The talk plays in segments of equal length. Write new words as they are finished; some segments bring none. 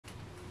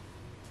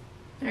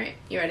Alright,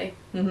 you ready?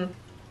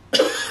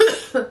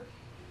 Mm-hmm.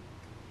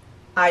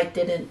 I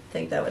didn't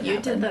think that would happen.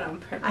 You did that on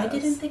purpose. I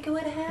didn't think it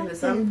would happen. It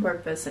was on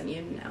purpose and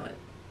you know it.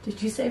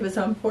 Did you say it was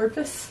on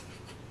purpose?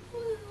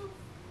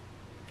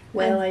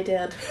 Well, I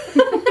did.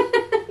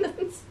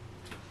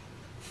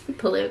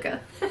 Palooka.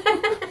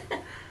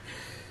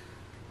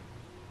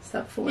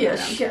 Stop fooling around.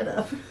 Shut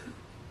up.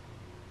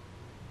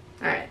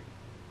 Alright.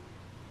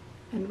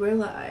 And we're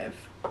live.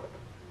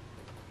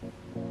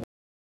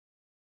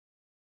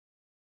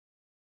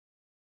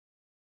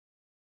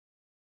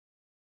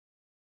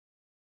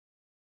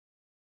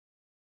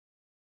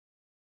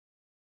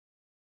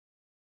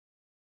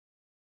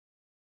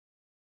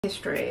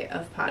 History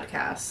of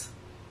podcasts.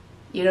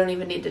 You don't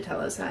even need to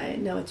tell us. I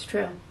know it's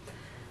true.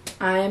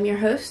 I am your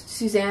host,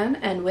 Suzanne,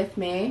 and with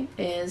me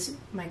is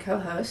my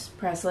co-host,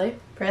 Presley.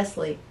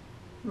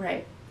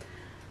 Right.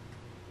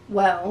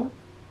 Well,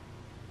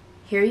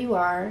 here you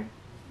are,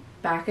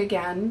 back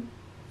again,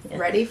 Yes.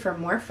 ready for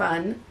more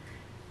fun.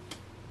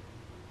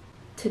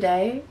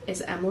 Today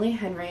is Emily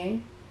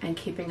Henry and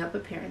Keeping Up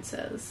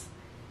Appearances.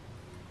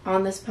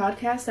 On this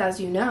podcast, as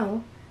you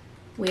know,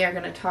 we are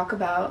going to talk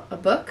about a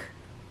book.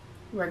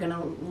 We're going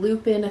to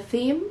loop in a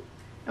theme,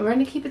 and we're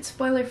going to keep it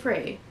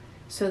spoiler-free.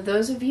 So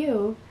those of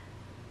you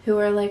who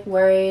are,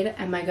 worried,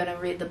 am I going to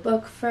read the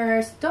book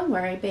first? Don't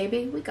worry,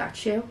 baby. We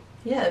got you.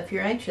 Yeah, if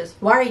you're anxious.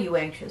 Why are you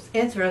anxious?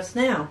 Answer us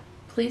now.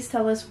 Please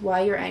tell us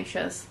why you're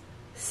anxious,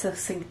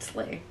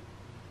 succinctly.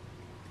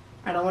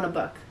 I don't want a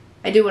book.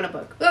 I do want a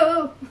book.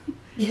 Oh!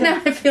 Yeah.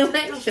 Now I feel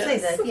anxious. Don't say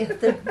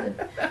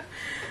that. Yeah.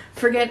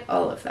 Forget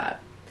all of that.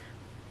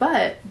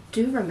 But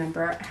do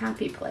remember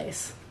Happy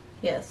Place.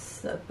 Yes,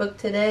 the book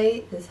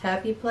today is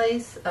Happy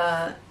Place,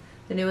 the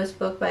newest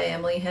book by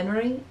Emily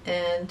Henry,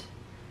 and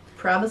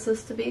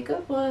promises to be a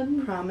good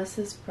one.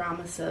 Promises.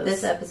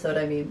 This episode,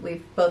 I mean,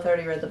 we've both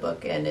already read the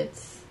book, and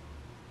it's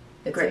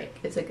great.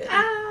 It's a good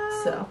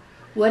Ah! So,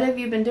 What have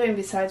you been doing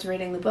besides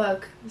reading the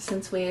book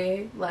since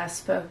we last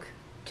spoke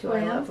to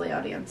our lovely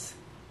audience?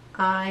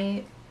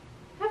 I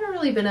haven't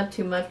really been up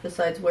too much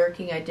besides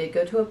working. I did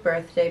go to a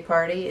birthday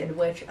party in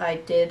which I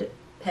did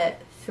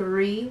pet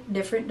 3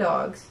 different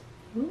dogs.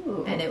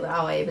 Ooh. And it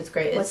was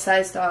great. What It's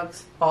size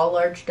dogs? all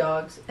large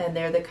dogs, and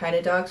they're the kind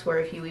of dogs where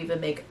if you even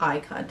make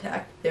eye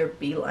contact, they're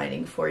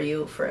beelining for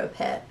you for a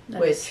pet. That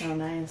which is so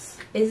nice.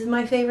 is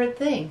my favorite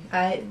thing.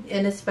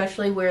 And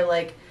especially where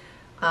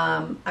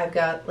I've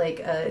got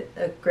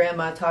a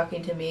grandma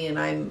talking to me and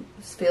I'm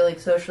feeling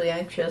socially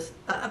anxious,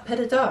 pet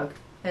a dog.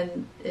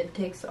 And it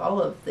takes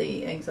all of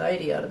the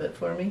anxiety out of it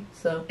for me.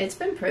 So It's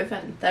been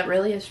proven. That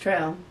really is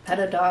true. Pet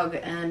a dog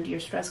and your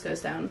stress goes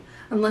down.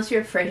 Unless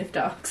you're afraid of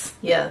dogs.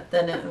 yeah,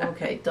 then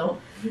okay,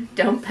 don't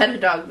Don't pet a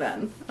dog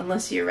then.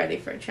 Unless you're ready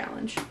for a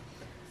challenge.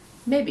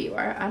 Maybe you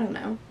are. I don't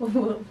know.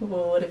 Well,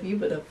 what have you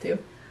been up to?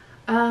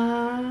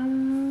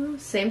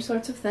 Same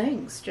sorts of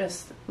things.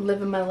 Just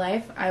living my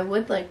life. I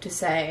would like to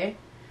say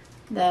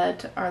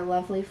that our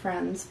lovely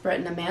friends, Britt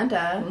and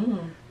Amanda,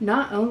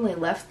 not only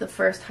left the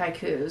first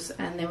haikus,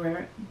 and they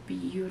were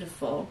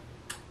beautiful,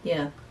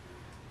 Yeah.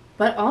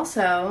 but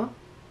also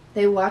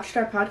they watched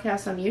our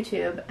podcast on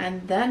YouTube,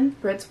 and then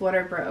Britt's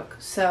water broke.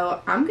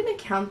 So I'm going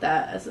to count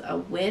that as a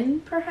win,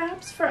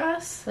 perhaps, for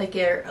us.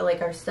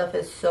 Our stuff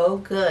is so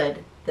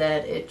good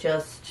that it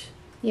just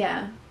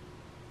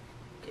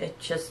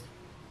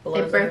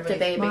blows It birthed a everybody's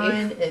baby.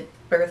 mind. It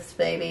births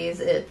babies.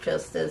 It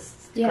just is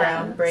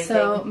groundbreaking.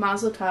 So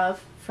Mazel Tov,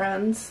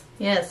 friends.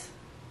 Yes.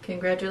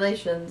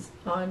 Congratulations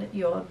on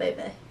your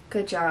baby.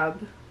 Good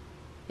job,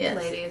 Yes.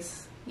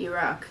 ladies. You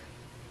rock.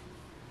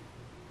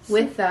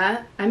 With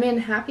that,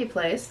 Happy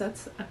Place.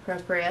 That's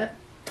appropriate.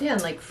 Yeah,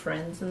 and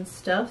friends and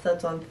stuff.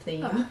 That's on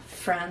theme. Oh,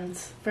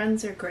 friends.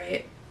 Friends are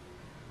great.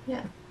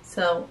 Yeah.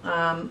 So,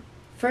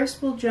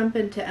 First, we'll jump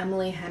into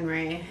Emily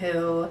Henry,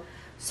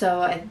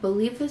 so I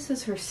believe this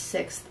is her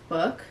 6th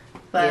book,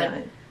 but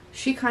yeah.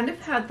 she kind of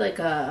had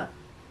a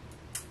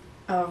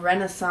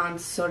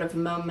Renaissance sort of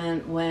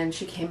moment when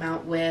she came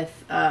out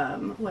with,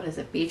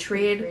 Beach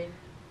Read?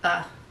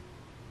 5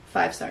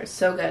 stars.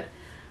 So good.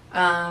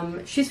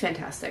 She's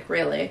fantastic,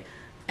 really.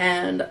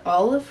 And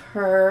all of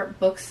her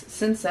books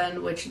since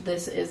then, which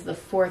this is the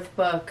 4th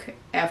book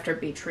after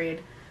Beach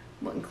Read,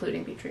 well,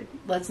 including Beach Read.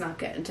 Let's not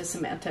get into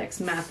semantics.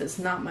 Math is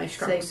not my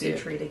strong suit. Say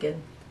Beach Read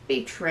again.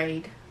 Beach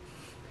Read.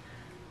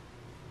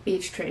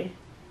 Beach Tree.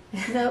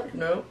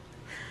 Nope.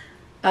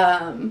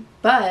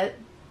 But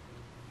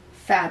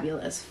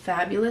fabulous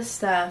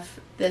stuff.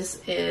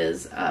 This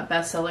is a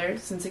bestseller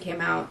since it came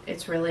out.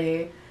 It's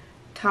really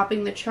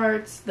topping the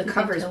charts. The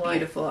cover's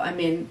beautiful.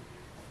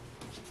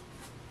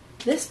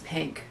 This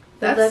pink.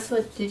 Her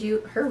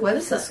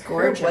website. Is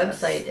gorgeous. Her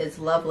website is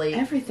lovely.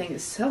 Everything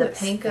is so the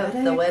pink of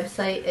the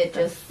website. It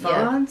just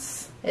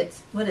fonts.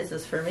 It's what is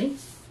this for me?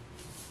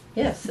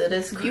 Yes, it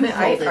is.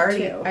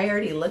 I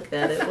already looked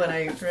at it when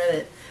I read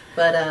it,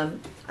 but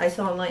I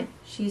saw online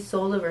she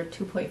sold over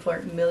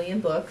 2.4 million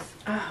books.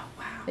 Oh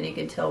wow! And you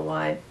can tell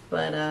why.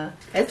 But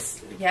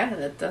it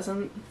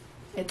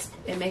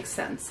makes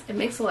sense. It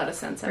makes a lot of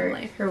sense,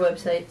 Emily. Her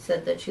website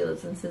said that she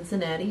lives in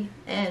Cincinnati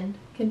and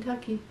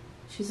Kentucky.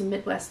 She's a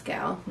Midwest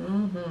gal.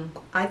 Mm-hmm.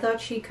 I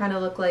thought she kind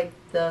of looked like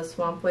the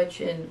Swamp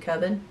Witch in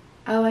Coven.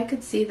 Oh, I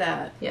could see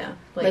that. Yeah.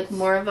 Like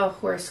more of a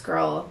horse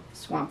girl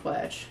Swamp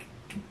Witch.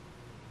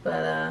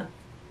 But,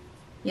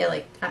 yeah,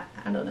 like,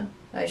 I don't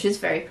know. She's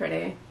very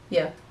pretty.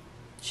 Yeah.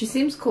 She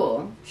seems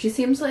cool. She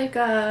seems like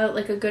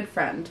a good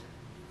friend.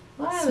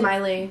 Well,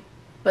 Smiley,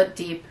 but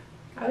deep.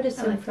 I would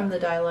assume from the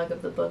dialogue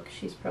of the book,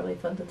 she's probably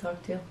fun to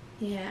talk to.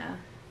 Yeah.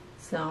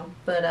 So,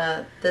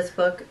 but this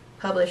book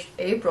published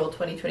April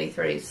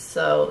 2023,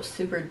 so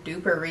super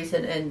duper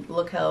recent, and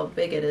look how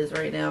big it is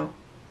right now.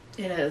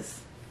 It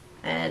is.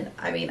 And,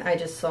 I mean, I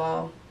just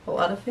saw a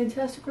lot of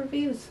fantastic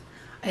reviews.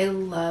 I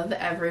love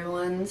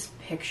everyone's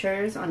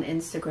pictures on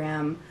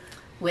Instagram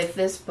with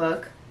this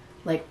book,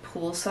 like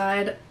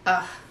poolside.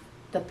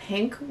 The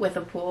pink with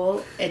a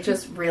pool, it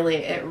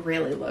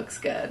really looks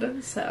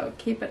good. So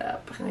keep it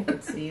up. I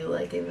could see you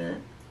liking that.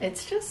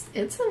 It's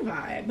a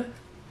vibe.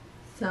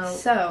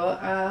 So,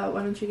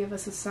 why don't you give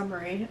us a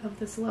summary of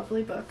this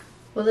lovely book?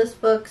 Well, this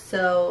book,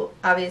 so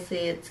obviously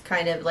it's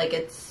kind of like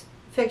it's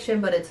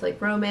fiction, but it's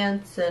like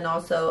romance and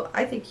also,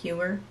 I think,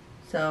 humor.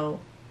 So,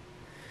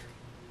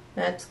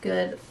 that's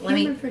good.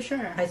 Humor for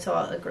sure. I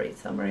saw a great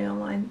summary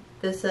online.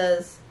 This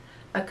says,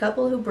 a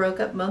couple who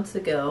broke up months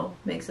ago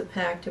makes a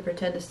pact to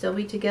pretend to still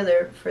be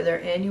together for their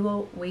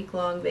annual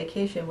week-long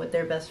vacation with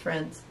their best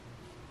friends.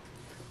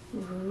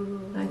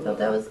 Ooh. I thought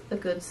that was a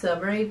good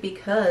summary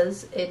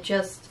because it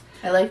just...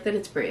 I like that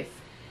it's brief.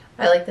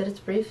 I like that it's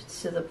brief,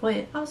 it's to the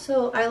point.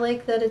 Also, I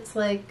like that it's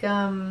like,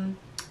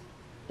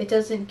 it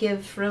doesn't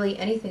give really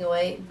anything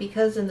away,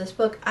 because in this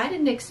book, I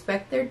didn't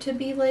expect there to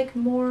be like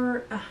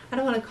more, I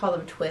don't want to call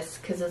them twists,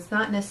 because it's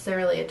not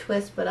necessarily a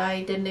twist, but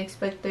I didn't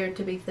expect there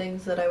to be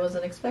things that I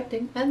wasn't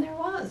expecting, and there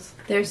was.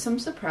 There's some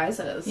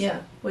surprises. Yeah,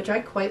 which I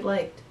quite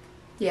liked.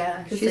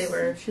 Yeah,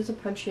 she's a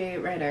punchy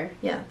writer.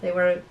 Yeah, they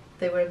were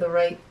the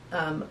right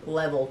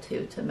level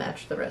to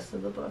match the rest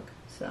of the book,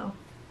 so...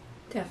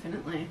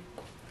 Definitely.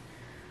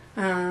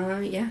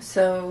 Yeah,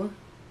 so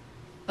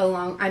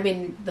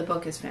the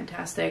book is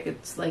fantastic.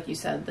 It's like you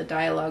said, the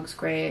dialogue's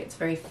great. It's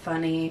very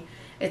funny.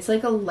 It's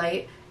like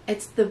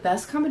it's the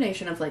best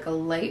combination of like a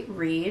light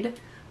read,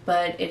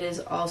 but it is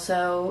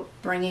also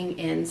bringing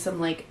in some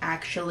like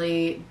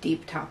actually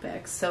deep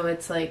topics. So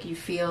it's like you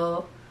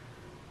feel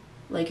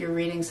like you're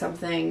reading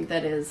something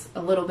that is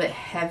a little bit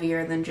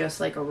heavier than just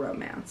like a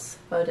romance.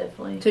 Oh,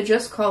 definitely. To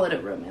just call it a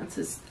romance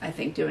is, I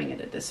think, doing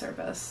it a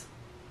disservice.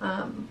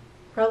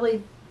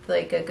 Probably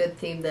like a good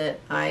theme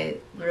that I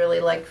really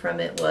liked from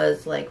it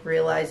was like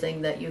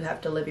realizing that you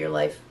have to live your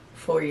life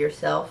for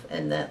yourself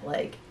and that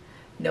like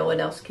no one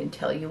else can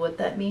tell you what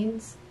that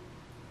means.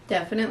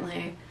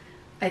 Definitely.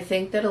 I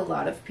think that a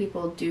lot of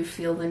people do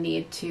feel the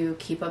need to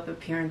keep up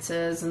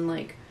appearances and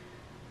like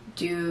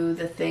do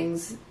the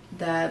things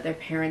that their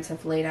parents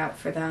have laid out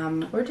for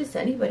them. Or just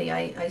anybody.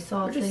 I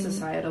saw or just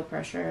societal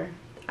pressure.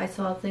 I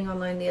saw a thing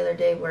online the other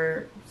day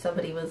where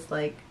somebody was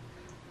like,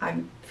 I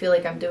feel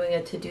like I'm doing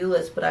a to-do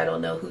list, but I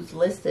don't know whose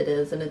list it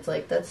is. And it's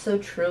like, that's so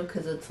true,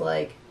 because it's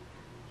like,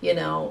 you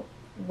know,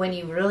 when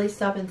you really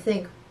stop and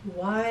think,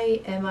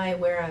 why am I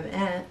where I'm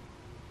at?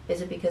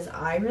 Is it because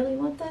I really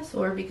want this?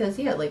 Or because,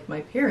 yeah, like my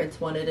parents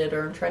wanted it,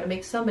 or I'm trying to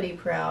make somebody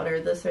proud, or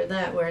this or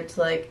that, where it's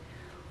like,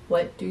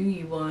 what do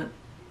you want?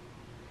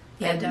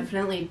 Yeah, and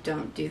definitely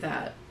don't do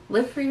that.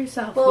 Live for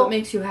yourself. Well, what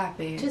makes you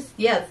happy? Just,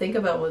 yeah, think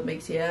about what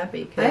makes you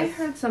happy. I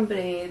heard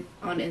somebody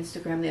on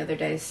Instagram the other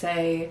day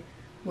say,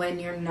 when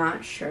you're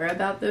not sure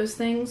about those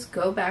things,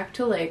 go back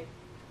to like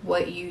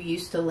what you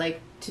used to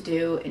like to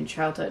do in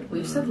childhood.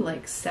 We've said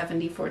like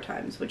 74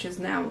 times, which is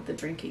now the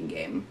drinking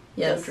game.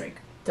 Yes.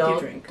 Don't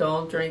drink.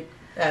 Don't drink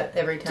at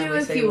every time do we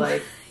if say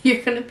like.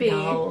 You're gonna be.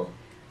 No,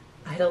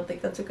 I don't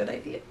think that's a good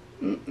idea.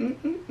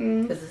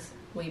 Because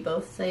we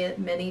both say it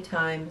many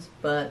times,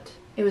 but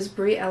it was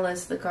Brie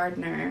Ellis, the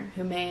gardener,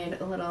 who made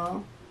a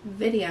little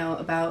video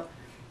about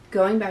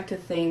going back to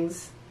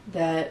things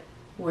that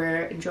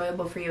were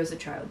enjoyable for you as a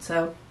child.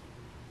 So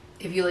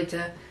if you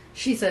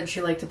she said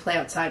she liked to play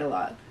outside a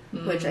lot,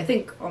 which I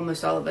think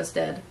almost all of us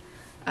did,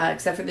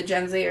 except for the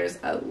Gen Zers.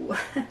 Oh.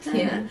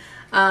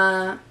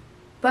 Yeah.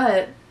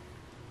 But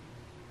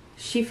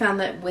she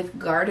found that with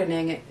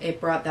gardening, it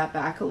brought that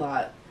back a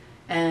lot.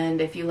 And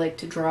if you like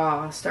to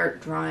draw,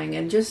 start drawing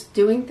and just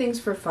doing things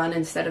for fun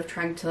instead of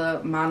trying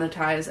to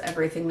monetize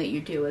everything that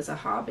you do as a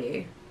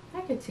hobby. I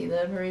could see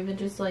that, or even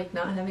just like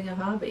not having a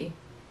hobby.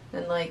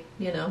 And like,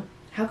 you know.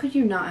 How could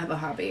you not have a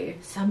hobby?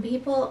 Some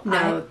people...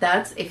 No,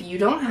 if you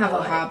don't have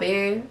a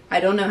hobby, I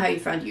don't know how you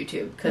found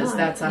YouTube, because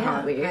that's a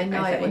hobby. I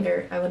know, I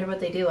wonder what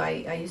they do.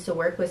 I used to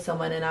work with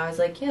someone, and I was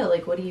like, yeah,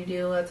 like, what do you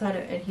do outside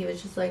of... And he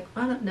was just like,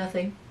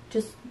 nothing.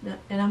 Just...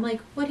 And I'm like,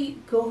 what do you...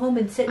 Go home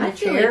and sit in a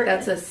chair? I feel like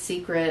that's a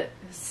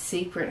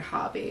secret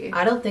hobby.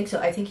 I don't think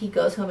so. I think he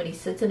goes home and he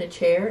sits in a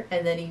chair,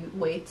 and then he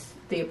waits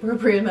the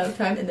appropriate amount of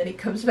time, and then he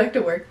comes back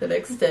to work the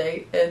next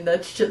day, and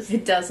that's just... He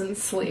doesn't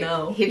sleep.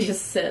 No. He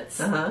just sits.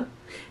 Uh-huh.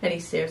 And he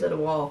stares at a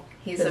wall.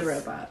 He's a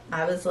robot.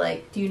 I was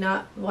like, do you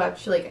not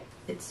watch, like,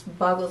 it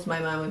boggles my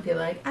mind when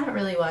people are like, I don't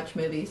really watch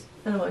movies.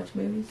 I don't watch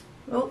movies.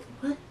 Oh,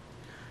 what?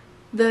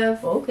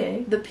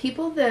 The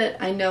people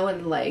that I know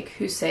and like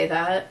who say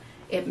that,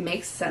 it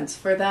makes sense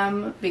for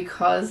them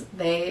because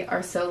they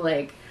are so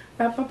like,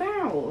 bow, bow,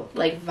 bow,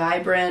 like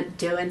vibrant,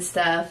 doing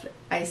stuff.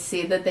 I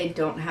see that they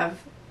don't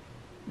have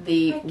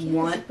the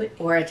want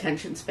or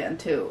attention span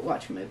to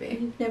watch a movie.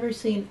 You've never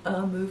seen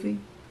a movie?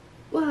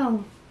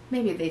 Well,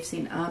 maybe they've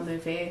seen a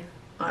movie.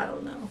 I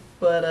don't know.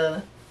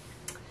 But,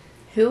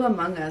 who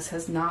among us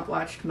has not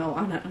watched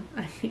Moana?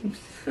 I mean...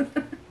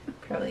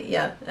 Probably,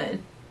 yeah.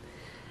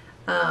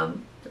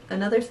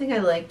 Another thing I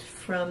liked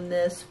from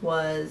this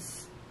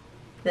was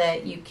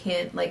that you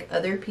can't, like,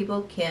 other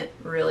people can't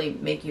really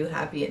make you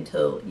happy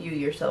until you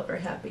yourself are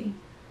happy.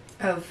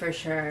 Oh, for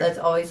sure. That's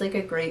always, like,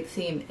 a great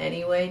theme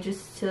anyway,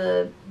 just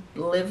to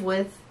live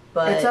with,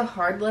 but... It's a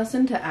hard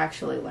lesson to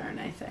actually learn,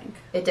 I think.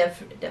 It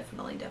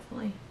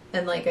definitely.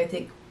 And, like, I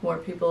think more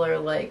people are,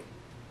 like,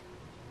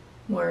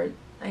 more,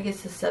 I guess,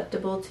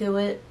 susceptible to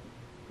it,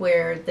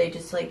 where they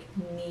just, like,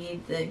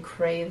 need and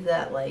crave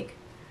that, like,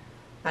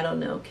 I don't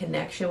know,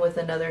 connection with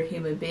another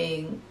human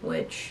being,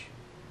 which,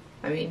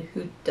 I mean,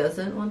 who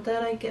doesn't want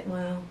that? I guess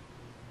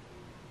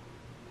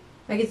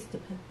it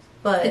depends.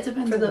 But it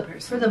depends on the person.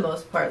 For the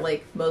most part,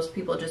 like, most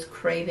people just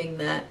craving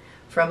that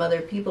from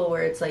other people,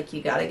 where it's like,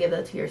 you gotta give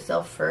that to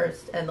yourself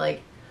first. And,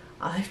 like,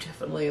 I've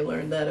definitely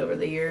learned that over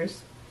the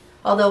years.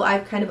 Although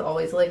I've kind of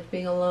always liked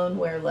being alone,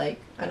 where, like,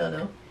 I don't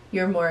know,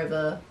 you're more of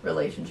a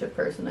relationship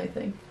person, I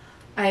think.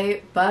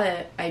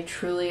 But I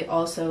truly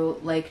also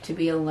like to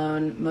be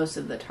alone most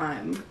of the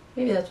time.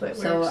 Maybe that's why it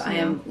works. So I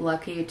am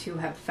lucky to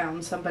have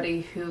found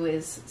somebody who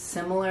is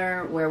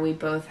similar, where we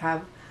both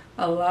have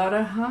a lot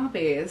of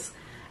hobbies,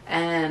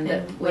 and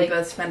we like,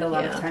 both spend a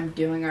lot of time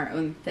doing our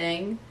own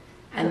thing,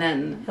 and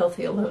then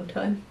healthy alone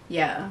time.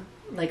 Yeah,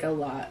 like a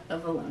lot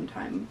of alone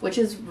time, which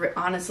is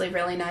honestly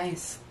really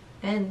nice.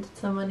 And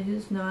someone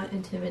who's not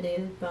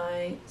intimidated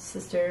by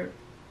sister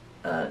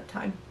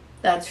time.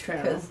 That's true.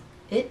 Because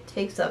it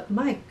takes up,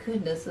 my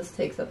goodness, this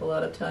takes up a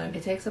lot of time.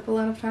 It takes up a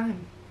lot of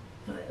time.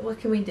 What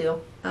can we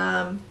do?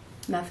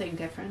 Nothing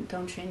different.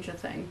 Don't change a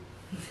thing.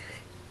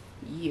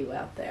 You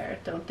out there,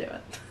 don't do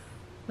it.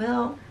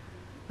 Well,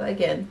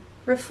 again,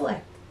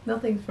 reflect.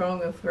 Nothing's wrong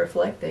with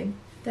reflecting.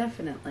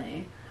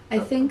 Definitely. I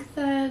think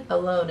that...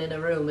 Alone in a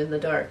room in the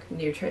dark,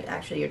 and you're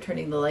you're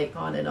turning the light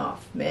on and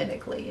off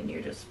manically, and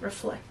you're just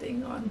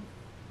reflecting on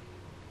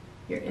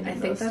your innermost. I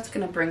think that's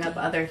going to bring up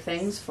other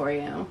things for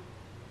you.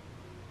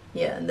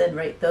 Yeah, and then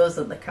write those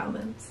in the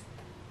comments.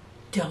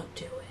 Don't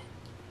do it.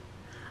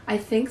 I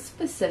think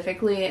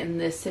specifically in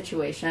this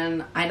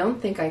situation, I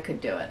don't think I could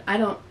do it.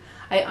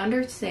 I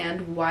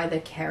understand why the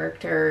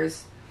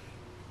characters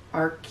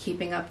are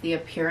keeping up the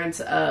appearance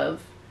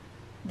of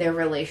their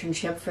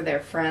relationship for their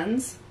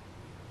friends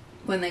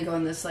when they go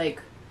on this, like,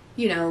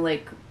 you know,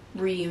 like,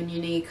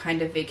 reunion-y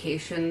kind of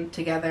vacation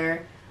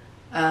together.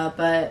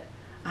 But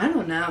I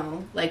don't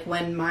know. Like,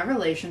 when my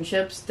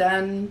relationship's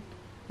done...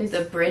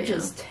 The bridge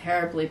is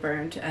terribly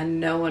burnt, and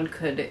no one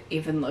could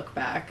even look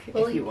back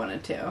if you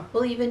wanted to.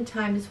 Well, even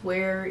times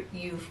where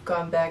you've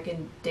gone back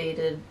and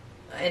dated,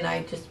 and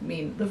I just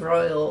mean the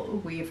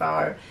royal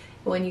weaver,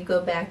 when you go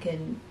back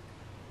and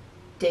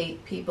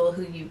date people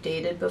who you've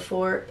dated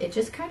before, it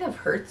just kind of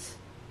hurts.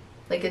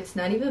 Like, it's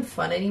not even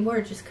fun anymore.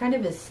 It just kind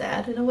of is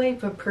sad in a way,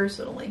 but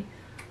personally.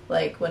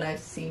 Like, when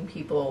I've seen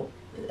people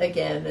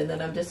again, and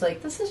then I'm just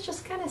like, this is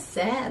just kind of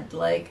sad.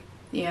 Like,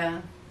 yeah.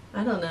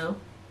 I don't know.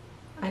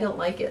 I don't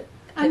like it.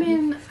 I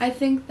mean, I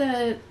think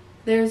that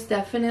there's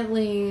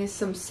definitely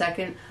some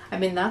second... I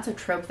mean, that's a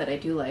trope that I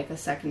do like, a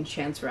second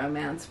chance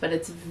romance, but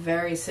it's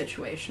very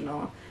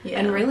situational. Yeah.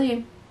 And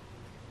really,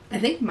 I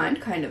think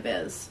mine kind of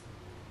is.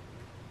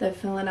 That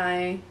Phil and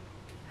I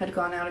had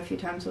gone out a few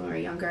times when we were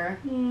younger.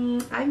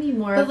 I mean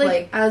more but of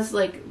like... As,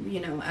 like, you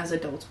know, as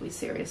adults, we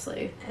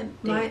seriously...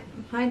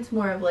 Mine's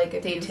more of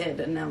like... Dated,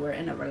 and now we're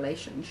in a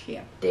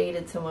relationship.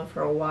 Dated someone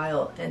for a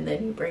while, and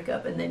then you break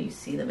up, and then you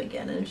see them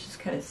again, and it's just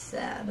kind of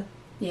sad.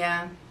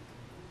 Yeah.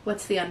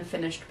 What's the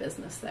unfinished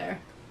business there?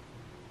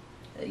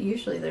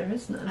 Usually there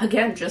is none.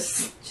 Again,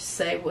 just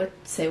say what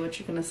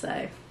you're gonna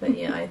say. But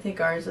yeah, I think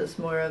ours is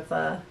more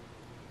of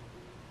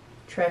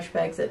trash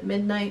bags at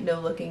midnight, no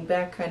looking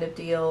back kind of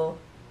deal.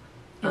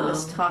 It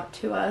was taught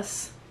to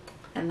us,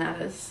 and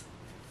that is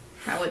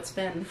how it's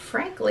been.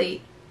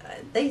 Frankly,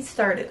 they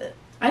started it.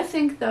 I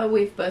think, though,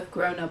 we've both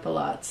grown up a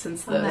lot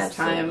since those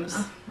times.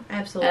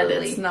 Absolutely.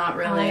 And it's not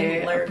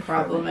really a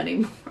problem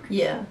anymore.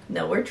 Yeah.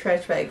 No, we're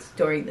trash bags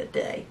during the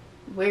day.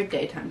 We're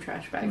daytime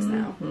trash bags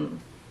now.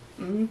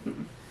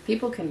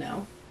 People can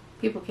know.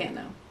 People can't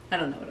know. I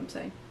don't know what I'm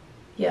saying.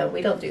 Yeah,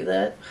 we don't do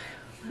that.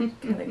 Kind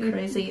of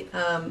crazy.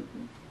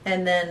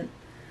 And then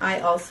I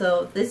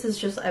was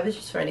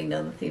just writing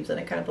down the themes that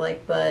I kind of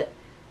like, but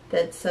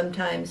that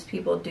sometimes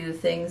people do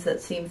things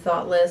that seem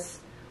thoughtless,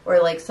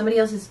 or like somebody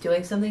else is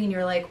doing something and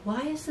you're like,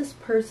 why is this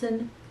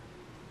person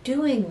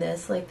doing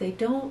this? Like, they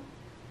don't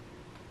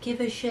give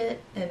a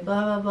shit and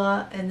blah, blah,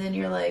 blah. And then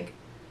you're like,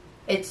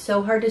 it's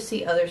so hard to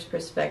see others'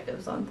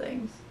 perspectives on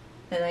things.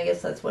 And I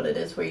guess that's what it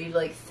is, where you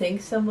like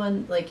think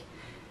someone, like,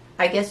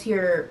 I guess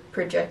you're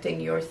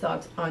projecting your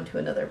thoughts onto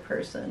another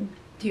person.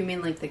 Do you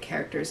mean like the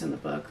characters in the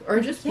book? Or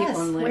just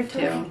people in life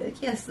too?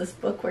 Yes, this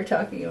book we're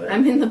talking about. I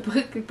mean the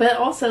book, but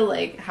also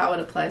like how it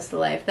applies to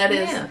life. That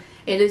is,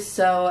 it is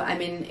so, I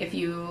mean, if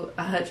you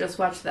just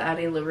watched the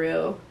Addie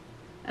LaRue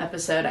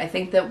episode, I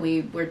think that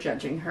we were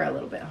judging her a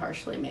little bit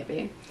harshly,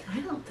 maybe.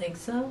 I don't think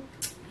so.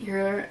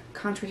 You're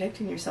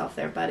contradicting yourself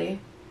there,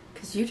 buddy.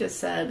 Because you just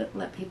said,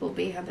 let people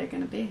be how they're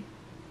going to be.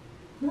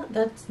 No,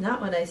 that's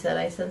not what I said.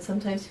 I said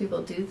sometimes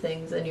people do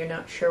things and you're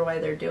not sure why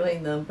they're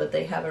doing them, but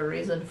they have a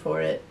reason for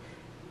it.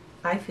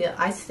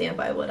 I stand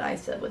by what I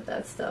said with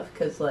that stuff,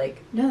 because,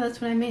 like... No,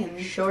 that's what I mean.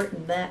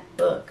 Shorten that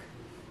book.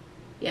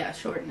 Yeah,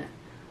 shorten it.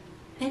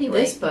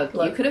 Anyway, this book,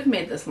 look, you could have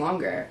made this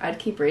longer. I'd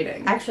keep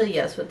reading. Actually,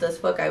 yes, with this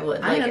book I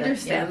would. I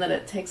understand that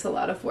it takes a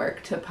lot of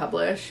work to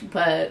publish,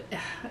 but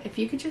if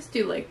you could just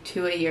do, like,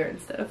 2 a year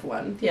instead of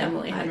 1,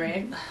 Emily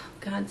Henry.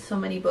 God, so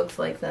many books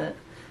like that.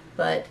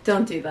 But...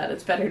 Don't do that.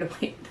 It's better to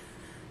wait.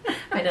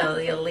 I know,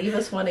 you'll leave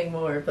us wanting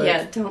more, but...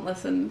 Yeah, don't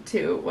listen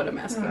to what I'm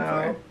asking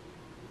for.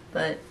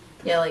 But...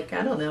 Yeah, like,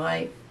 I don't know,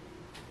 I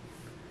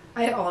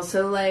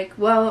also, like,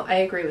 well, I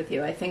agree with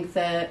you. I think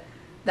that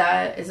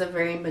is a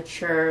very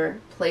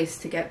mature place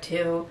to get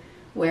to,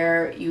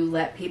 where you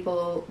let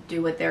people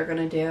do what they're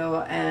going to do,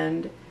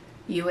 and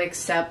you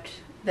accept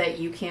that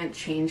you can't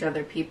change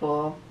other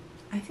people.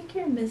 I think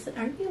you're missing,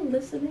 are you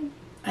listening?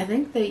 I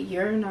think that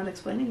you're not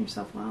explaining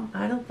yourself well.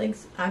 I don't think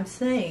so. I'm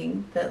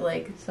saying that,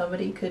 like,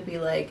 somebody could be,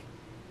 like,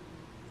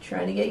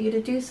 trying to get you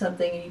to do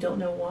something and you don't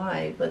know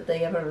why, but they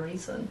have a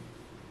reason.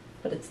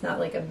 But it's not,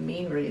 like, a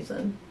mean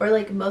reason. Or,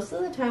 like, most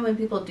of the time when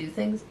people do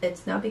things,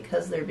 it's not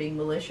because they're being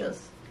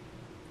malicious.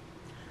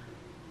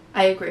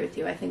 I agree with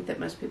you. I think that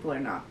most people are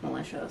not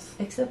malicious.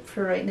 Except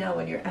for right now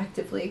when you're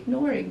actively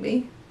ignoring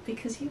me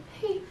because you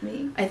hate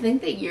me. I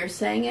think that you're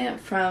saying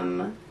it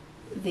from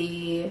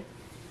the,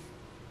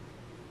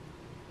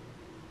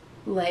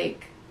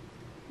 like,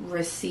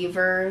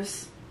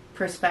 receiver's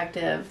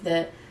perspective,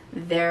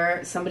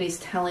 that somebody's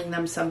telling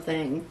them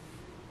something.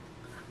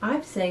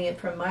 I'm saying it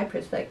from my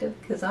perspective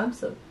because I'm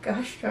so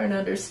gosh darn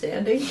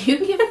understanding.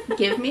 You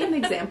give me an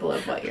example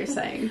of what you're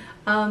saying.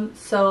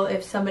 So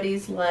if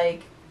somebody's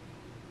like,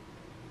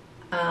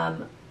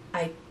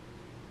 I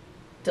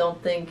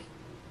don't think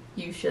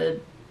you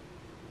should.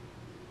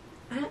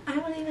 I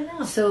don't even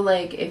know. So,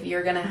 like, if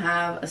you're gonna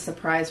have a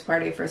surprise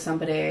party for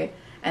somebody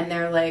and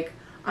they're like,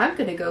 I'm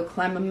gonna go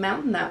climb a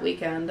mountain that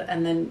weekend,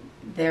 and then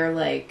they're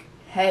like,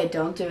 hey,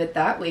 don't do it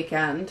that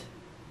weekend.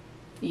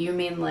 You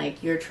mean,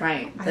 like, you're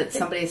trying, that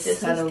somebody's this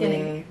subtly... is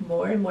getting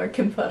more and more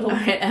confuddled.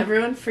 Alright,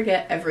 everyone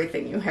forget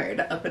everything you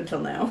heard up until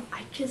now.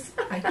 I guess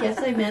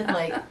I meant,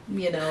 like,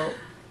 you know,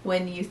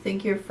 when you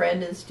think your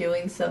friend is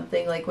doing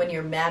something, like, when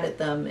you're mad at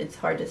them, it's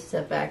hard to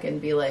step back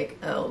and be like,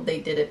 oh, they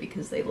did it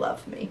because they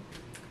love me.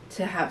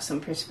 To have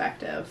some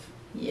perspective.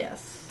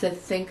 Yes. To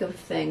think of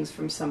things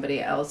from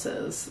somebody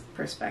else's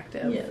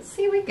perspective. Yes.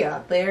 See, we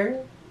got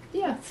there.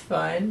 Yeah. It's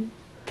fine.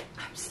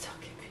 I'm still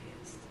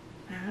confused.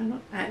 I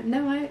think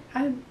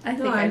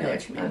I know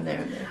what you mean. I'm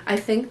there. I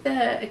think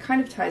that it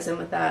kind of ties in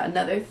with that.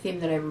 Another theme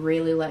that I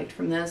really liked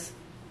from this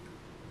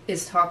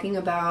is talking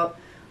about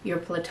your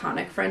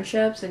platonic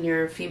friendships and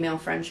your female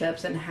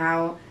friendships, and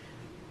how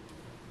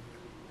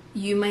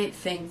you might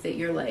think that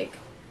you're, like,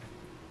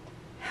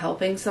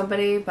 helping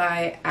somebody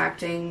by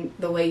acting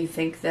the way you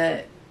think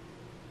that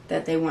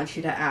they want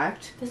you to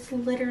act. That's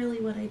literally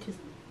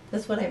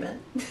that's what I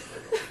meant.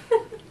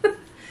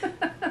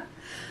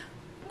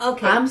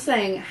 Okay. I'm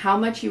saying how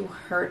much you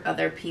hurt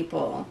other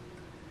people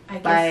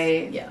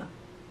by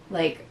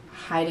like,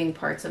 hiding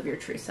parts of your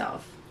true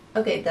self.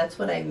 Okay, that's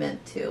what I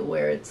meant too,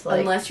 where it's like...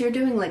 Unless you're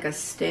doing, like, a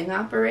sting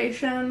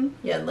operation.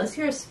 Yeah, unless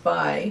you're a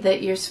spy.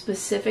 That you're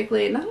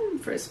specifically... Not even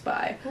for a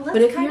spy. Well, that's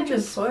but if kind you're of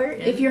just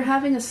important. If you're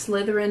having a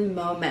Slytherin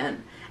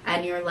moment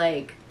and you're,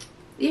 like,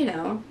 you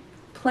know,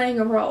 playing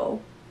a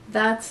role,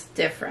 that's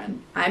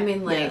different. I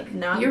mean, like,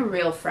 not you're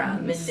real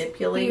friends.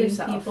 Manipulating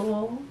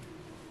people.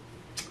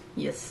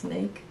 You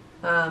snake.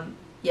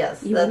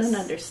 Yes. You wouldn't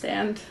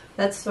understand.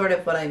 That's sort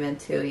of what I meant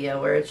too, yeah,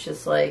 where it's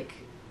just like...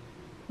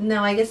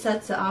 No, I guess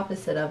that's the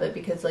opposite of it,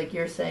 because, like,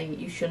 you're saying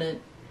you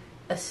shouldn't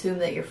assume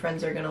that your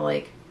friends are gonna,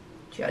 like,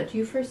 judge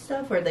you for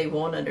stuff, or they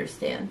won't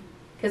understand.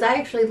 Because I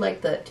actually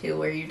like that too,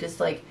 where you just,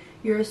 like,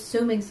 you're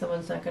assuming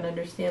someone's not gonna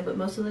understand, but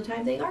most of the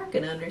time they are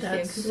gonna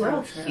understand, because we're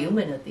all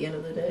human at the end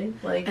of the day.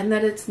 Like, and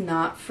that it's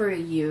not for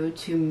you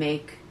to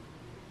make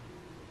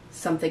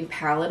something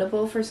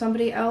palatable for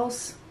somebody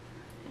else,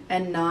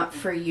 and not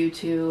for you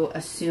to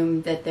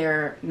assume that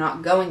they're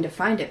not going to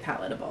find it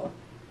palatable.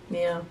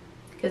 Yeah.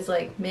 Because,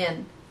 like,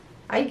 man...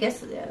 I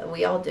guess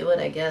we all do it,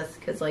 I guess,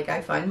 because, like,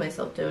 I find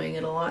myself doing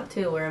it a lot,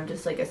 too, where I'm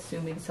just, like,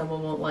 assuming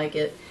someone won't like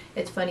it.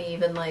 It's funny,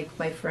 even, like,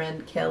 my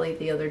friend Kelly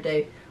the other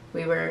day,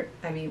 we were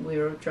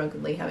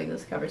drunkenly having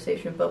this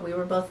conversation, but we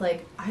were both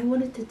like, I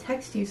wanted to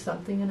text you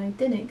something, and I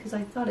didn't, because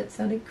I thought it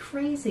sounded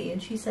crazy,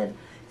 and she said,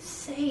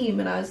 same,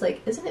 and I was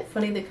like, isn't it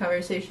funny the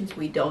conversations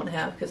we don't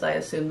have, because I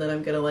assume that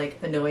I'm gonna, like,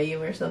 annoy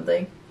you or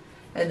something?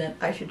 And then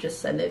I should just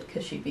send it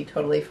because she'd be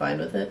totally fine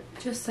with it.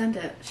 Just send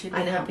it. She'd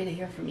be happy to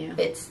hear from you.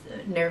 It's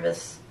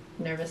nervous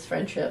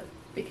friendship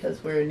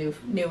because we're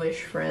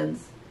newish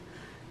friends.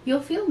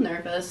 You'll feel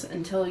nervous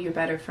until you're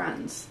better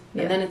friends,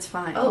 and then it's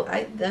fine. Oh,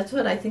 that's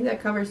what I think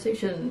that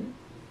conversation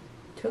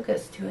took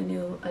us to a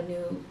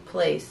new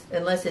place.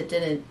 Unless it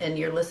didn't, and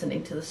you're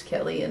listening to this,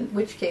 Kelly. In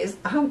which case,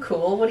 I'm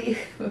cool. What do you?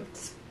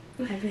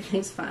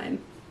 Everything's fine.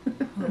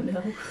 Oh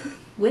no.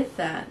 With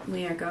that,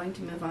 we are going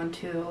to move on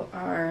to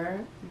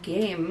our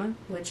game,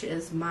 which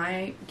is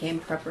my game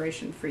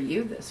preparation for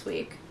you this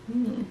week.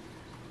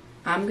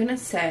 I'm going to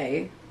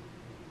say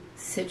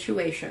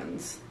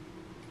situations,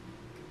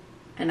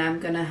 and I'm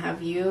going to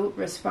have you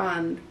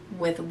respond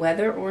with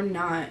whether or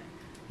not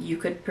you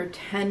could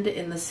pretend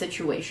in the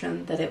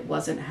situation that it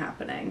wasn't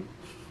happening.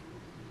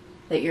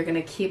 That you're going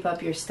to keep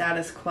up your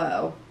status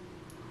quo.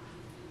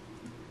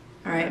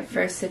 All right,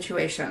 first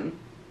situation.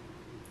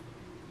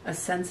 A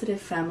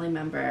sensitive family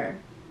member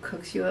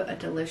cooks you a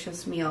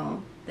delicious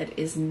meal that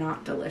is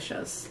not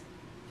delicious.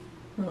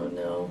 Oh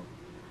no.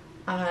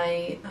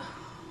 Are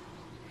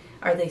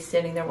they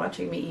standing there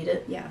watching me eat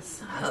it?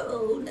 Yes.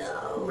 Oh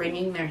no.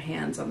 Wringing their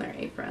hands on their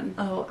apron.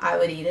 Oh, I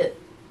would eat it.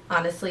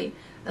 Honestly.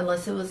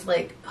 Unless it was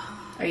like...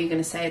 Are you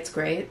going to say it's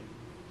great?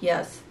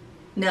 Yes.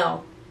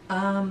 No.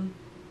 God.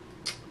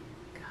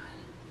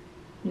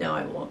 No,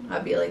 I won't.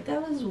 I'd be like,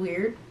 that was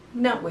weird.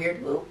 Not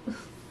weird. Ooh.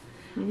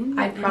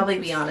 I'd probably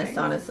be honest,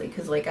 honestly,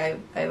 because like I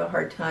have a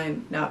hard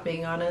time not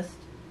being honest,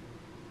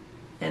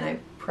 and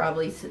I'd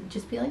probably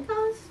just be like,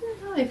 oh,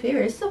 it's not my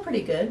favorite. It's still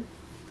pretty good.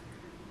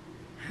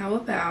 How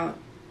about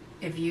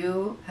if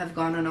you have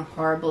gone on a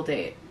horrible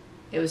date,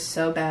 it was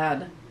so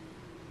bad,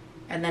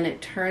 and then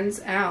it turns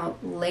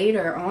out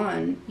later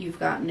on you've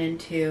gotten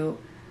into,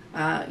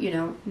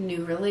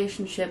 new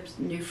relationships,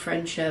 new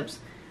friendships.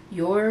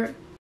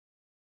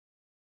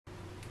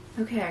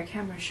 Okay, our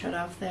camera shut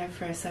off there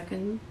for a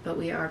second, but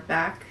we are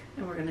back,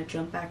 and we're going to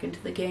jump back into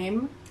the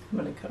game. I'm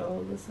going to cut all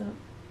of this up.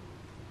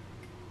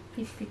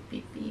 Beep, beep,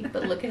 beep, beep.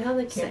 But look at how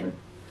the camera...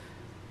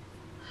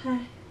 Hi.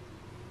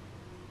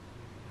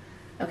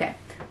 Okay,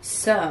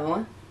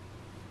 so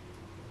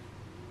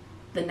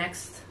the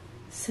next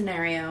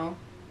scenario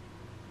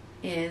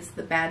is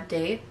the bad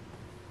date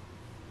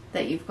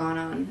that you've gone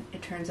on.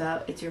 It turns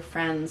out it's your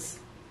friend's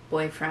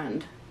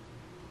boyfriend.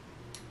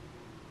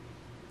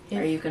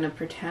 Are you going to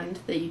pretend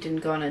that you didn't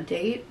go on a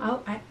date?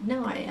 Oh,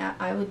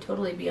 I would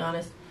totally be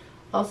honest.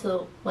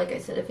 Also, like I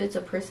said, if it's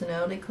a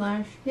personality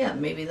clash, yeah,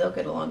 maybe they'll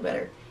get along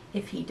better.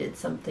 If he did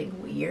something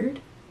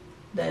weird,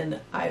 then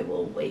I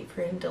will wait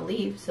for him to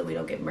leave so we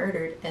don't get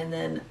murdered, and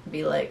then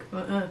be like,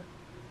 no,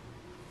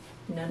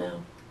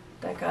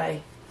 that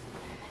guy,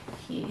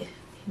 he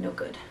no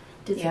good.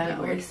 Did something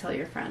weird. Always tell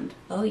your friend.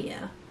 Oh,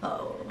 yeah.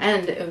 Oh.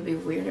 And it would be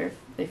weirder if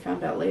they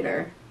found out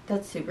later.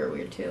 That's super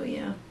weird, too,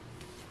 yeah.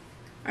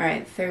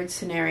 Alright, third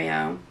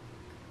scenario.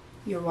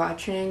 You're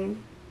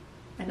watching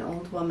an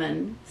old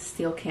woman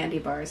steal candy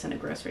bars in a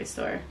grocery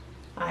store.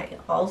 I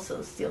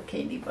also steal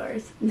candy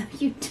bars. No,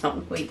 you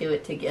don't. We do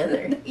it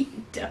together. No, you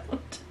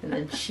don't. And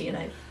then she and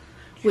I...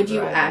 Would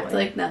you act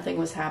like nothing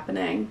was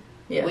happening?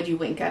 Yeah. Would you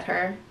wink at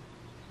her?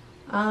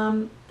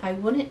 I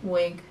wouldn't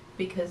wink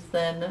because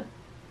then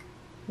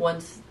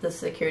once the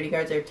security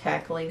guards are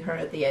tackling her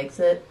at the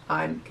exit,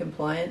 I'm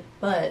compliant.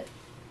 But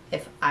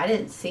if I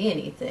didn't see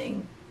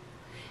anything...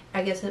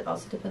 I guess it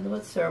also depends on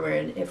what store we're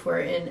in. If we're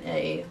in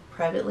a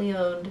privately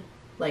owned,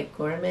 like,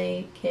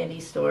 gourmet candy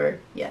store,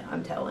 yeah,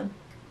 I'm telling.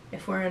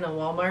 If we're in a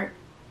Walmart,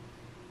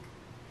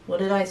 what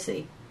did I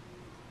see?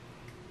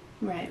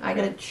 Right. I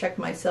gotta check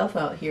myself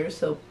out here,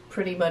 so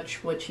pretty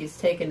much what she's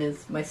taken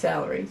is my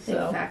salary. They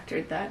so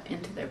factored that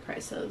into their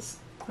prices.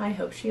 I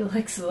hope she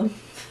likes them.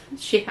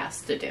 She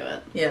has to do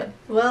it. Yeah.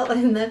 Well,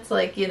 and that's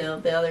like,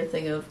 the other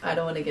thing of I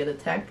don't want to get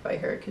attacked by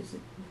her because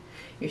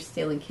you're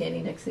stealing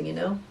candy. Next thing you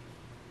know,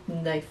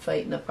 knife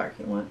fight in the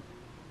parking lot.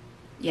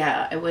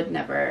 Yeah, I would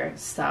never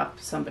stop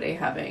somebody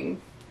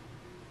having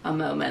a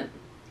moment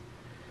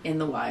in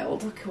the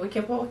wild.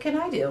 What can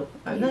I do?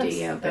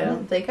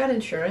 They got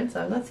insurance.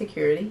 I'm not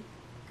security.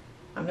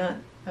 I'm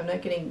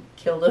not getting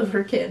killed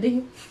over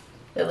candy.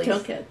 At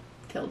least.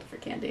 Killed for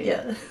candy.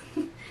 Yeah.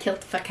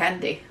 Killed for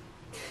candy.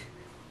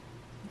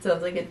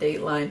 Sounds like a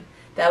Dateline.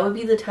 That would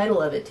be the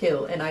title of it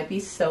too, and I'd be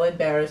so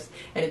embarrassed,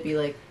 and it'd be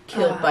like,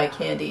 killed by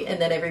candy,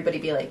 and then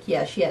everybody'd be like,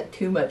 yeah, she had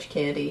too much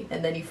candy,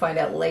 and then you find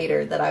out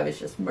later that I was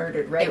just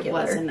murdered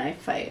regular. It was a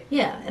knife fight.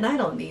 Yeah, and I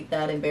don't need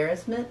that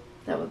embarrassment.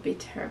 That would be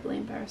terribly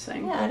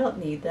embarrassing. Yeah, I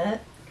don't need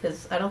that,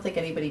 because I don't think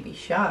anybody'd be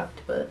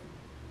shocked, but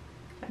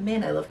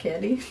man, I love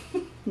candy.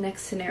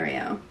 Next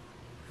scenario.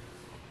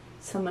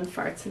 Someone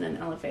farts in an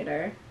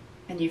elevator,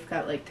 and you've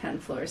got like 10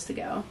 floors to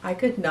go. I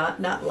could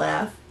not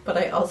laugh, but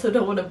I also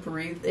don't want to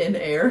breathe in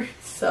air,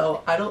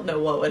 so I don't know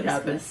what would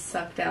happen.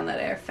 Suck down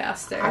that air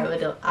faster. I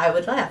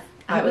would laugh.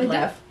 I would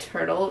laugh.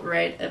 Turtle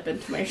right up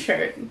into my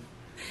shirt.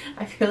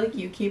 I feel like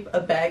you keep a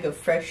bag of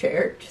fresh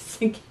air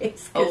just in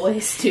case.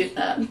 Always do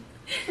that.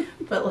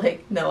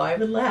 But no, I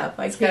would laugh.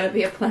 It's got to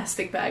be a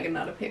plastic bag and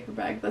not a paper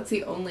bag. That's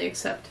the only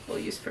acceptable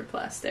use for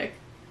plastic.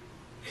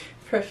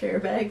 fresh air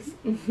bags.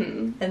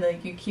 Mm-hmm. And then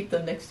you keep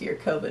them next to your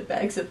COVID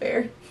bags of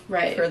air.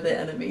 Right. For the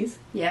enemies.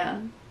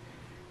 Yeah.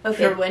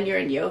 Okay. For when you're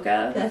in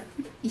yoga,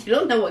 you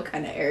don't know what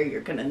kind of air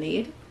you're going to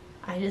need.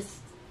 I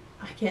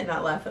can't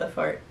not laugh at a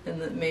fart.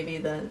 And maybe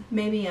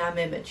I'm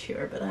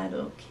immature, but I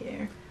don't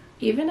care.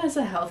 Even as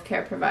a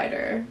healthcare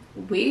provider,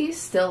 we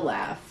still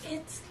laugh.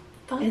 It's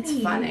funny. It's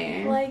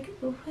funny. Like,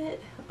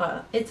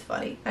 what? It's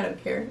funny. I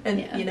don't care. And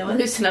you know what?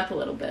 Loosen up a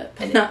little bit,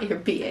 but not your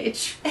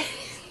BH.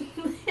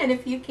 And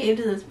if you came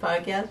to this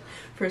podcast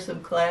for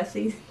some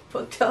classy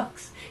book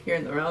talks, you're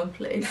in the wrong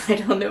place. I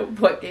don't know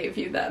what gave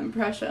you that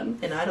impression.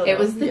 And I don't know. It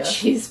was the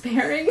cheese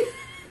pairing.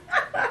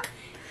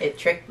 It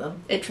tricked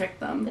them.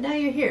 But now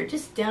you're here.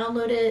 Just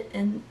download it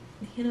and,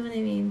 you know what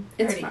I mean?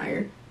 It's fine.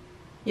 Here.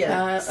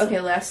 Yeah. Okay,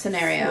 last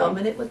scenario.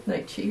 Slumming it with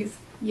night cheese.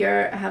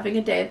 You're having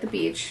a day at the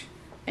beach,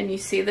 and you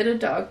see that a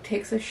dog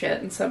takes a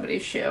shit in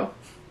somebody's shoe.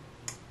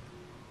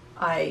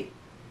 I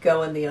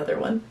go in the other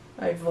one.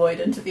 I void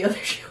into the other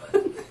shoe.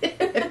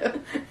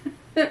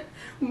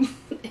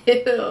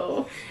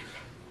 Ew.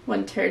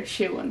 One turd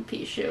shoe, one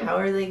pea shoe. How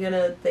are they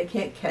gonna... They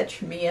can't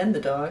catch me and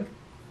the dog.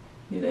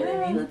 You know what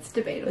I mean? That's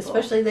debatable.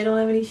 Especially if they don't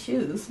have any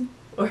shoes.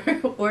 Or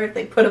if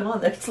they put them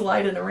on, they're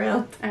sliding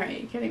around.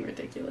 Alright, you're getting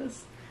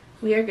ridiculous.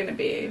 We are going to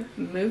be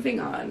moving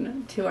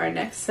on to our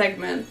next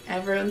segment,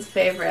 everyone's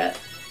favorite.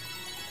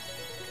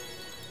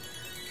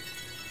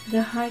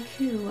 The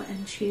haiku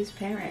and cheese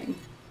pairing.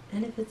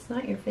 And if it's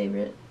not your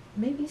favorite,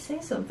 maybe say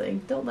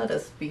something. Don't let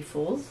us be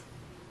fools.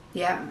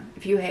 Yeah,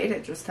 if you hate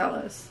it, just tell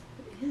us.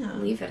 Yeah.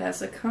 Leave it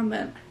as a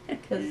comment.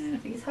 Because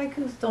these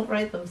haikus don't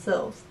write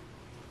themselves.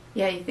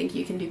 Yeah, you think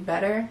you can do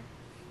better?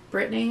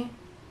 Brittany?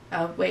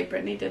 Oh, wait,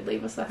 Brittany did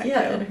leave us a haiku.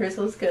 Yeah, and hers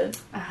was good.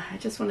 I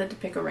just wanted to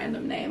pick a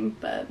random name,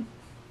 but...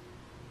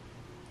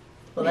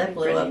 Well, that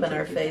blew up in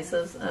our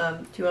faces.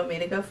 Do you want me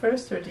to go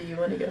first, or do you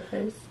want to go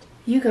first?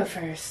 You go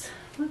first.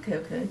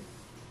 Okay.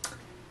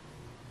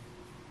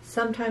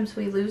 Sometimes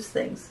we lose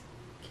things.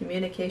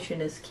 Communication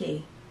is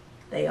key.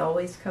 They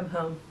always come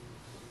home.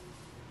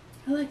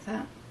 I like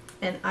that.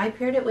 And I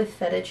paired it with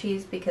feta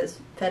cheese because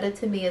feta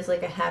to me is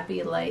like a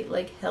happy, light,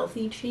 like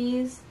healthy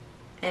cheese.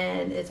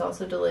 And it's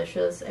also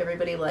delicious.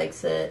 Everybody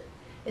likes it.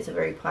 It's a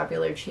very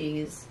popular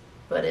cheese.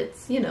 But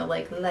it's,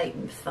 like light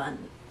and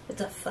fun. It's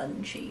a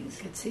fun cheese.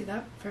 I could see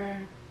that for...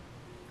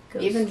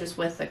 Even just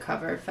with the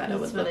cover, feta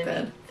would look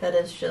good.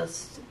 Feta's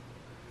just...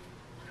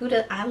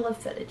 I love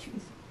feta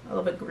cheese. I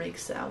love a Greek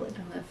salad.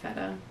 I love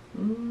feta.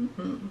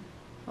 Mm-hmm.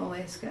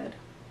 Always good.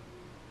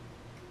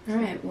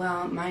 Alright,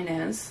 well, mine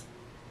is...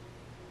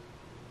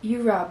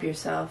 You rob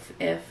yourself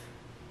if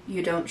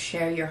you don't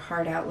share your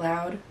heart out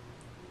loud.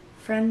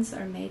 Friends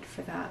are made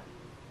for that.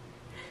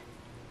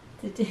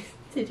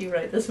 Did you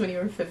write this when you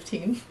were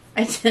 15?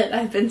 I did.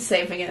 I've been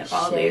saving it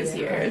all these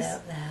years.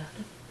 Heart out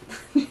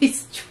loud.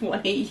 These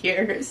 20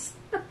 years.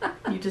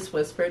 You just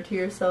whispered to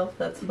yourself?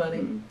 That's funny.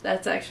 Mm-hmm.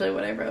 That's actually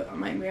what I wrote on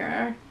my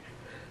mirror.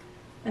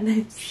 And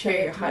I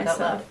share your heart out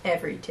loud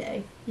every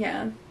day.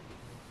 Yeah.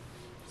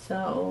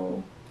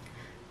 So...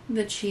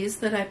 The cheese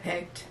that I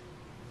picked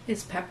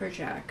is pepper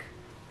jack.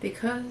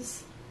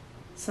 Because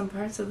some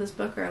parts of this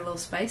book are a little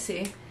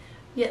spicy.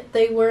 Yeah,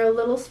 they were a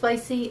little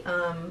spicy,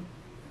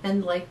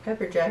 and like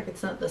pepper jack,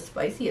 it's not the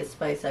spiciest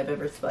spice I've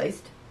ever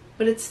spiced.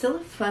 But it's still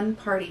a fun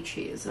party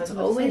cheese. It's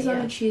always on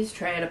a cheese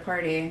tray at a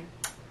party.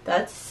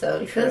 That's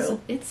so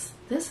true.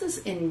 This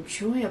is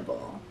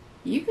enjoyable.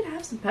 You could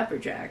have some pepper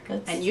jack,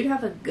 and you'd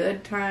have a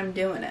good time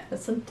doing it.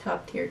 That's some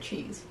top tier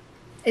cheese.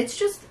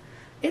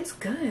 It's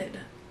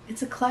good.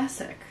 It's a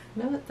classic.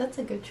 No, that's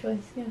a good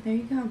choice. Yeah, there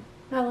you go.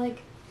 I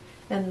like,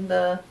 and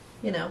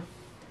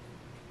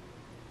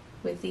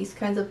with these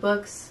kinds of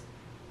books,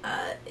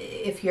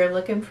 if you're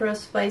looking for a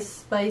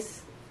spice,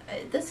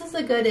 this is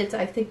it's,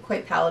 I think,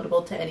 quite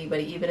palatable to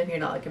anybody, even if you're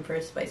not looking for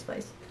a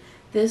spice.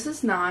 This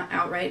is not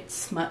outright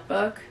smut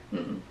book.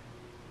 Mm-mm.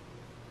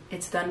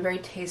 It's done very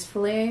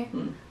tastefully,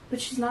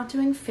 but she's not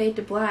doing fade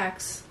to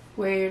blacks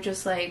where you're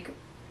just like,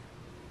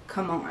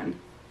 come on.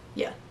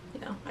 Yeah,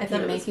 I thought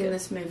you're making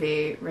this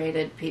movie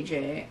rated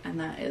PG, and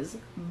that is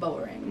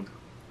boring.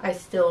 I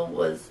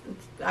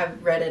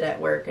read it at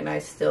work, and I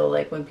still,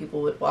 like, when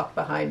people would walk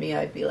behind me,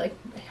 I'd be, like,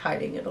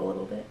 hiding it a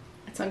little bit.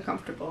 It's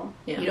uncomfortable.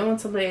 Yeah. You don't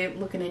want somebody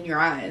looking in your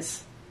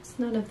eyes. It's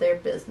none of their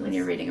business. When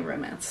you're reading a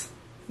romance.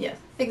 Yes,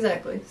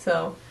 exactly.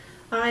 So,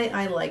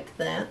 I liked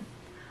that.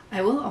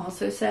 I will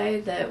also say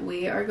that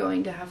we are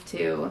going to have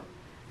to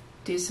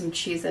do some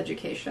cheese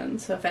education.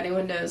 So if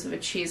anyone knows of a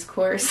cheese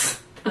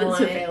course that's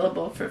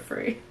available for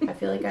free. I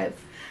feel like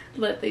I've...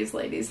 let these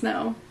ladies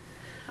know.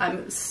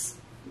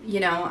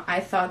 I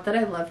thought that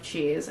I love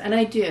cheese, and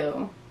I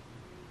do.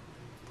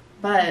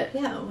 But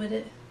yeah,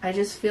 I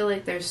just feel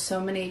like there's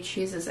so many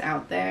cheeses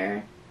out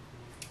there.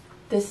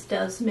 This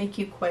does make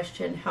you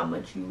question how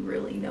much you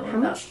really know about How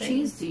much things.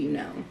 cheese do you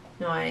know?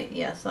 No,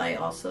 I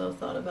also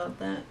thought about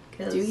that.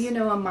 Do you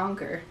know a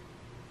monger?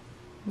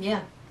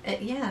 Yeah.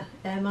 Yeah.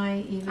 Am I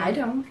even... I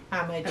don't.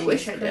 Am I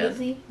wish I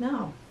crazy? did.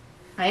 No.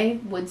 I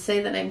would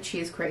say that I'm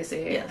cheese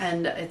crazy, Yes.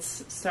 and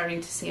it's starting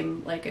to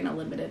seem like in a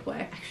limited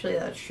way. Actually,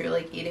 that's true.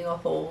 Like, eating a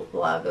whole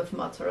log of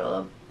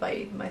mozzarella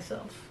by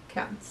myself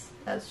counts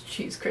as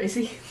cheese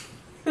crazy.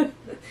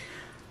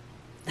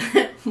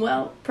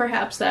 Well,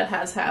 perhaps that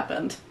has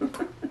happened.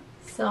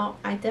 So,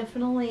 I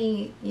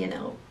definitely,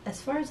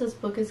 as far as this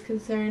book is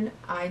concerned,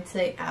 I'd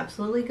say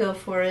absolutely go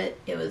for it.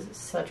 It was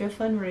such a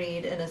fun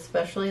read, and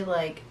especially,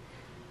 like,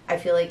 I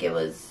feel like it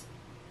was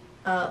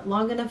a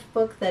long enough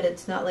book that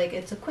it's not like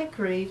it's a quick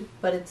read,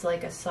 but it's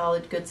like a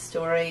solid, good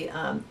story.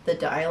 The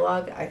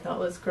dialogue I thought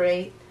was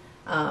great.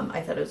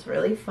 I thought it was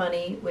really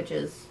funny, which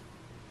is,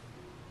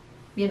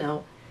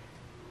 not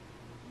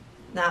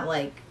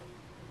like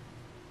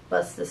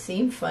bust the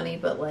seam funny,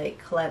 but like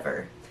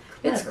clever.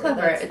 It's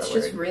clever. It's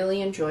just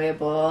really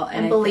enjoyable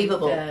and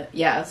believable.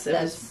 Yes,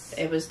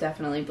 it was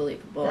definitely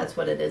believable. That's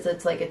what it is.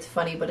 It's like it's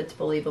funny, but it's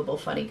believable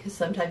funny, because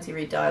sometimes you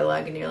read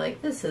dialogue and you're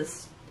like, that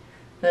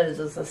is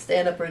just a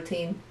stand-up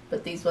routine,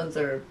 but these ones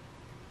are...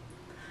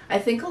 I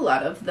think a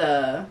lot of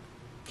the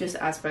just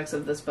aspects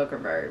of this book are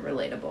very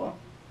relatable.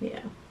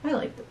 Yeah, I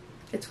liked it.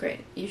 It's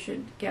great. You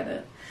should get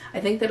it. I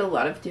think that a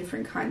lot of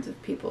different kinds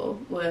of people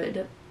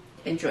would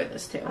enjoy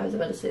this too. I was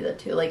about to say that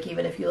too. Like,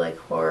 even if you like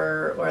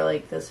horror or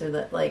like this or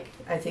that, like,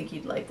 I think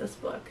you'd like this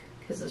book,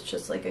 because it's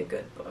just like a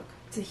good book.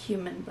 It's a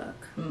human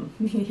book.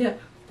 Yeah.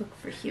 Book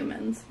for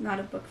humans, not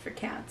a book for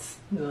cats.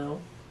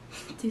 No.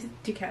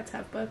 Do cats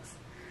have books?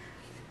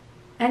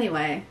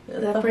 Anyway,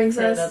 that brings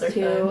us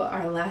to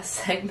our last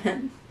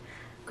segment.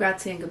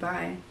 Grazie and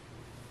goodbye.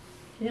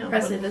 Yeah.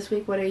 Presley, this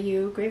week, what are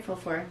you grateful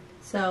for?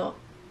 So,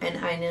 and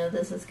I know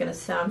this is going to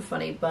sound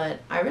funny, but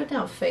I wrote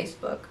down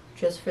Facebook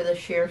just for the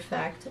sheer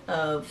fact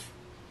of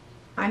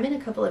I'm in a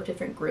couple of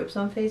different groups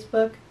on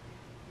Facebook,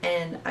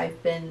 and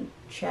I've been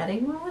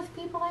chatting more with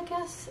people, I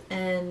guess,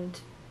 and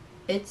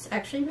it's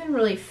actually been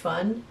really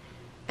fun.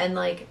 And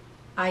like,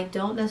 I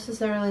don't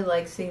necessarily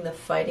like seeing the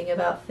fighting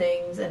about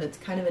things, and it's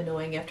kind of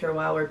annoying after a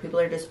while where people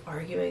are just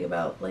arguing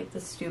about like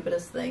the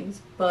stupidest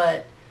things,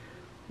 but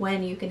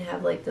when you can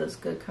have like those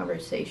good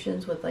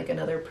conversations with like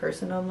another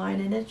person online,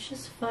 and it's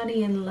just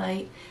funny and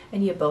light,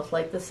 and you both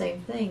like the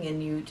same thing,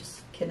 and you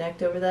just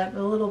connect over that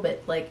a little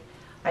bit. Like,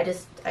 I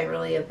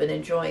really have been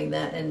enjoying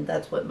that, and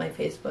that's what my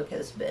Facebook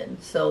has been.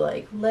 So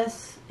like,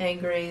 less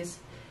angries,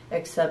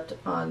 except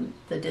on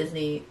the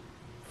Disney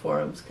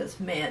forums, because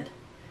man,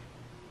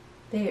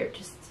 they are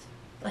just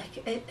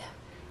like it.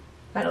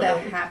 I don't know.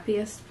 The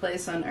happiest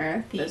place on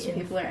earth. Those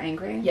people are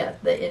angry. Yeah,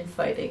 the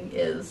infighting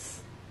is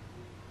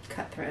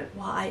cutthroat,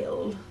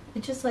 wild.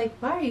 It's just like,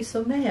 why are you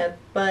so mad?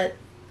 But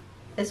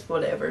it's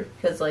whatever,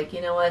 because like,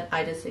 you know what,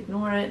 I just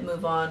ignore it,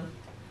 move on,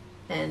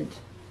 and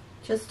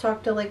just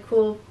talk to like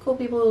cool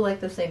people who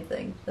like the same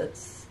thing.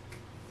 That's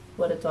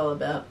what it's all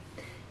about.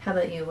 How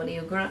about you? What are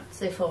you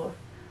grateful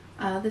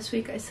for? This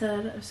week I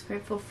said I was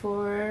grateful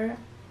for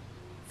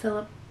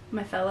Philip,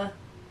 my fella.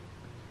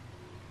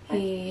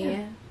 He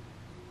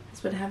has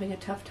been having a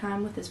tough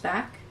time with his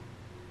back,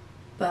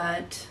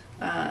 but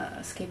a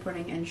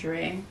skateboarding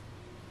injury.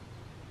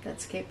 That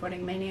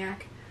skateboarding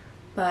maniac.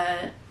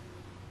 But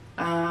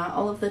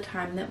all of the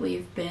time that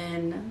we've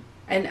been,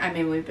 and I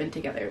mean we've been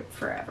together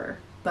forever,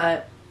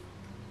 but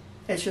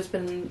it's just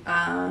been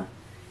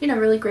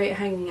really great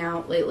hanging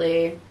out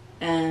lately,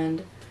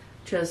 and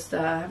just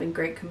having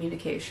great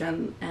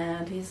communication,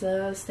 and he's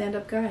a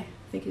stand-up guy. I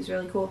think he's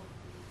really cool.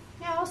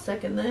 Yeah, I'll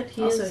second that.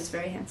 He's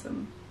very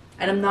handsome.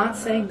 And I'm not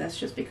saying this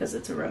just because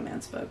it's a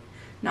romance book.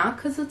 Not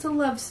because it's a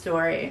love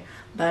story,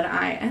 but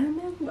I am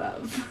in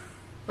love.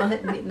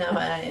 No,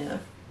 I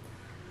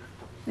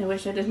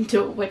wish I didn't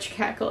do a witch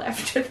cackle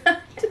after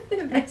that.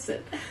 It makes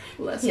it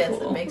less yes,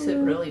 cool. It makes it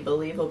really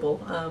believable.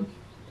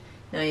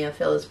 No, yeah,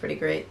 Phil is pretty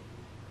great.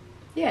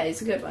 Yeah,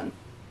 he's a good one.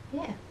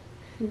 Yeah.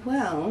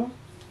 Well,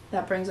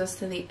 that brings us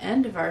to the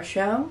end of our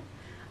show.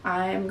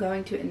 I am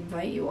going to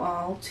invite you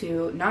all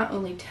to not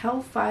only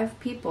tell 5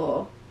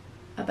 people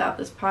about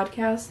this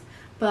podcast,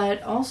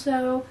 but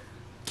also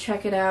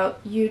check it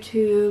out,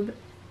 YouTube,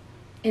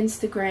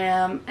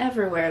 Instagram,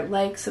 everywhere.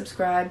 Like,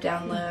 subscribe,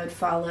 download,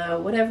 follow,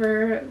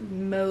 whatever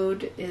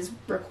mode is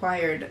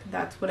required.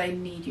 That's what I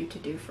need you to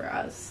do for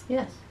us.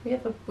 Yes, we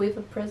have a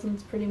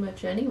presence pretty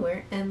much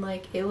anywhere, and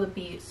like, it would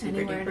be super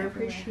duper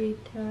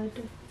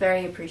appreciated.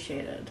 Very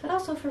appreciated. But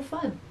also for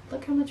fun.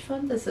 Look how much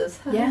fun this is.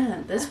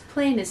 Yeah, this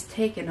plane is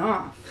taking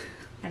off,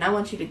 and I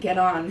want you to get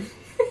on.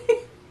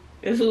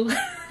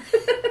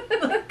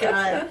 Oh,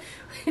 God.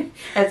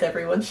 As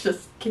everyone's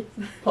just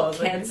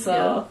pausing.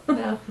 Cancel.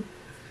 No.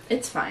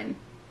 It's fine.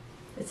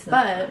 It's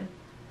not fine.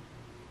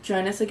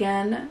 Join us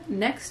again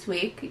next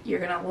week. You're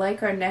going to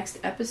like our next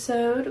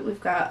episode. We've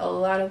got a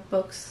lot of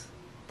books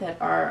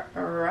that are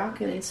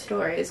rockin'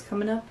 stories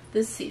coming up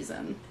this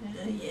season.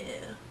 Yeah.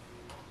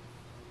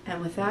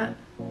 And with that,